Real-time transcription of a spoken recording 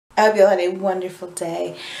I hope you all had a wonderful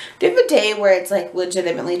day. Do you have a day where it's like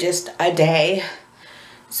legitimately just a day?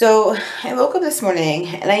 So I woke up this morning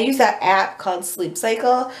and I use that app called Sleep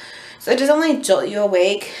Cycle. So it doesn't like jolt you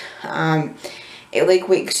awake. It like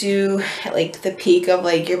wakes you at like the peak of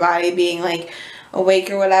like your body being like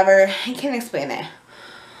awake or whatever. I can't explain it.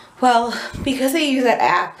 Well, because I use that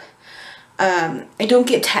app, I don't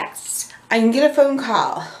get texts. I can get a phone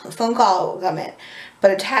call. A phone call will come in,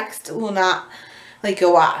 but a text will not like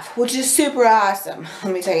go off, which is super awesome.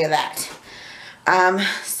 Let me tell you that.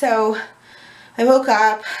 So I woke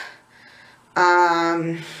up.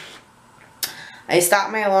 I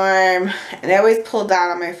stopped my alarm, and I always pull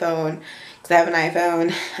down on my phone because I have an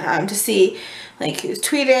iPhone to see like who's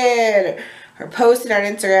tweeted or posted on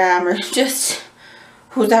Instagram or just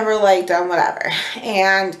who's ever liked on whatever.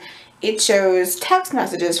 And it shows text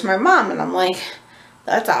messages from my mom, and I'm like,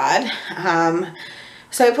 that's odd.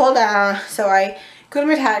 So I pull down, so I go to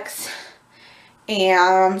my text, and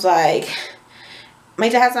I was like, my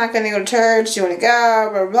dad's not going to go to church, do you want to go,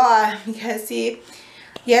 blah, blah, blah, because see,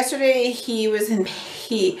 yesterday he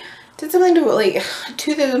did something to, like,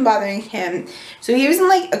 tooth isn't bothering him, so he was in,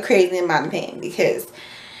 like, a crazy amount of pain, because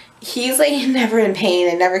he's, like, never in pain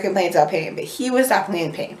and never complains about pain, but he was definitely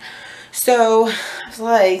in pain. So I was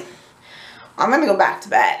like, I'm going to go back to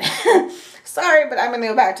bed. Sorry, but I'm going to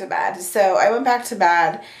go back to bed. So I went back to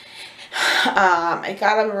bed. I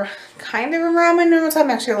got up kind of around my normal time,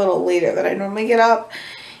 actually a little later than I normally get up.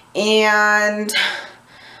 And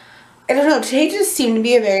I don't know, today just seemed to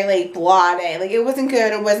be a very like blah day. Like it wasn't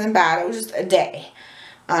good, it wasn't bad, it was just a day.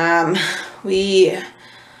 We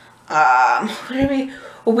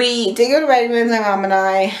did go to Redmond, my mom and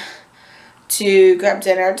I, to grab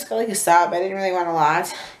dinner. Just got like a sub. I didn't really want a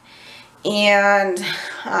lot. And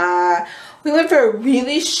we went for a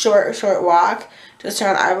really short walk just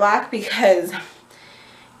around our block because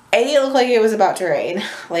A, it looked like it was about to rain,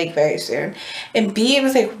 like very soon. And B, it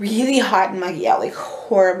was like really hot and muggy out, like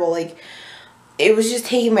horrible. Like it was just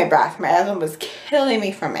taking my breath. My husband was killing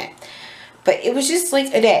me from it. But it was just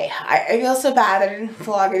like a day. I feel so bad. I didn't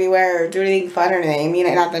vlog anywhere or do anything fun or anything. I mean,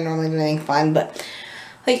 not that I normally do anything fun, but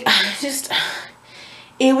like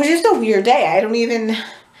it was just a weird day.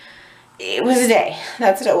 It was a day.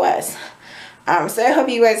 That's what it was. So I hope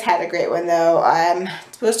you guys had a great one though.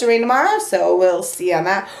 It's supposed to rain tomorrow, so we'll see on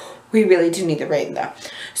that. We really do need the rain though.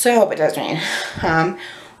 So I hope it does rain.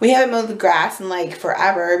 We haven't mowed the grass in like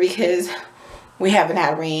forever because we haven't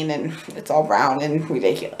had rain and it's all brown and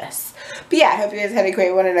ridiculous. But yeah, I hope you guys had a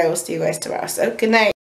great one and I will see you guys tomorrow. So good night.